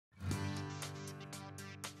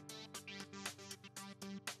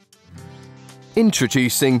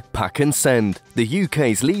Introducing Pack and Send, the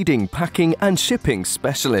UK's leading packing and shipping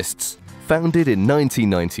specialists. Founded in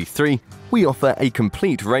 1993, we offer a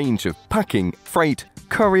complete range of packing, freight,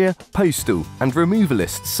 courier, postal and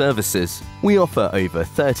removalist services. We offer over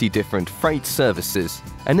 30 different freight services,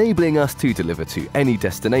 enabling us to deliver to any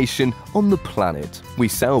destination on the planet. We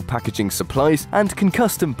sell packaging supplies and can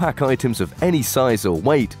custom pack items of any size or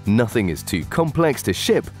weight. Nothing is too complex to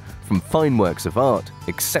ship, from fine works of art,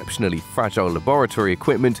 exceptionally fragile laboratory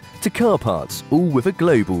equipment to car parts, all with a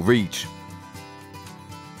global reach.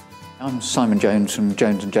 I'm Simon Jones from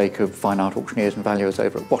Jones & Jacob Fine Art Auctioneers and Valuers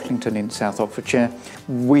over at Watlington in South Oxfordshire.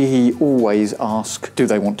 We always ask, do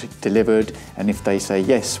they want it delivered? And if they say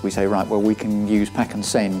yes, we say, right, well, we can use Pack and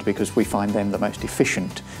Send because we find them the most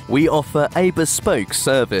efficient. We offer a bespoke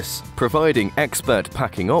service, providing expert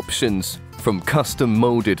packing options, from custom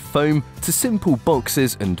moulded foam to simple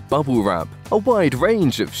boxes and bubble wrap. A wide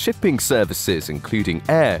range of shipping services including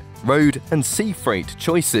air, road and sea freight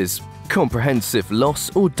choices. Comprehensive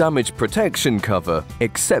loss or damage protection cover,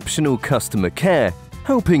 exceptional customer care,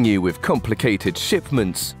 helping you with complicated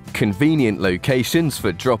shipments, convenient locations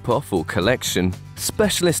for drop-off or collection,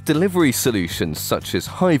 specialist delivery solutions such as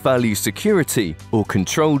high-value security or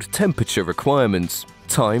controlled temperature requirements,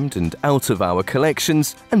 timed and out-of-hour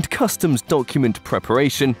collections, and customs document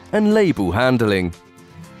preparation and label handling.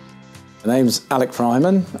 My name's Alec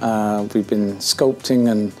Fryman. We've been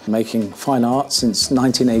sculpting and making fine art since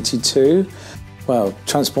 1982. Well,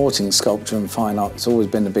 transporting sculpture and fine art has always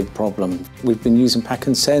been a big problem. We've been using Pack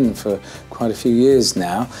and Send for quite a few years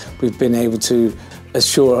now. We've been able to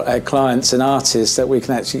assure our clients and artists that we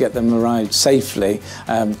can actually get them arrived safely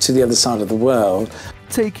to the other side of the world.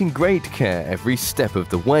 Taking great care every step of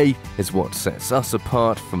the way is what sets us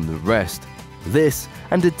apart from the rest. This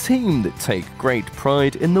and a team that take great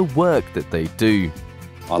pride in the work that they do.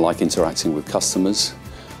 I like interacting with customers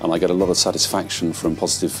and I get a lot of satisfaction from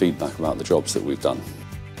positive feedback about the jobs that we've done.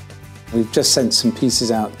 We've just sent some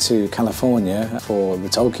pieces out to California for the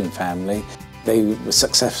Tolkien family. They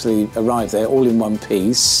successfully arrived there all in one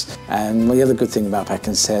piece, and the other good thing about Pack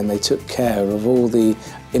and Send, they took care of all the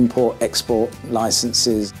import-export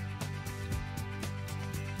licenses.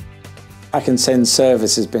 Pack and Send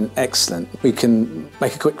service has been excellent. We can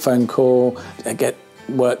make a quick phone call, get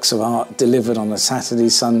works of art delivered on a Saturday,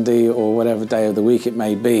 Sunday or whatever day of the week it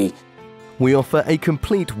may be. We offer a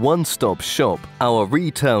complete one-stop shop. Our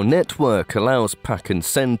retail network allows Pack and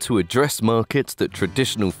Send to address markets that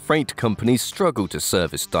traditional freight companies struggle to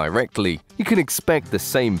service directly. You can expect the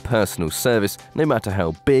same personal service no matter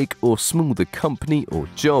how big or small the company or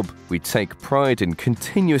job. We take pride in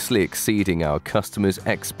continuously exceeding our customers'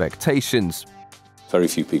 expectations. Very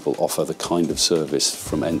few people offer the kind of service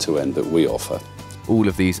from end to end that we offer. All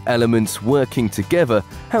of these elements working together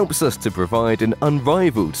helps us to provide an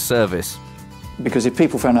unrivaled service. Because if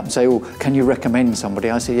people phone up and say, oh, can you recommend somebody?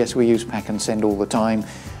 I say, yes, we use Pack and Send all the time.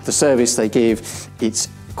 The service they give, it's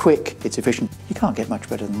quick, it's efficient. You can't get much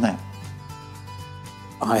better than that.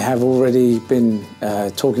 I have already been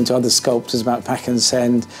talking to other sculptors about Pack and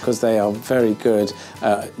Send because they are very good.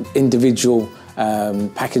 Individual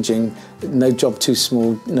packaging, no job too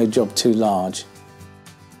small, no job too large.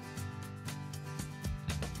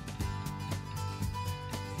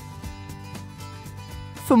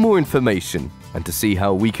 For more information and to see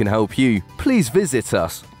how we can help you, please visit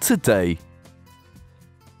us today.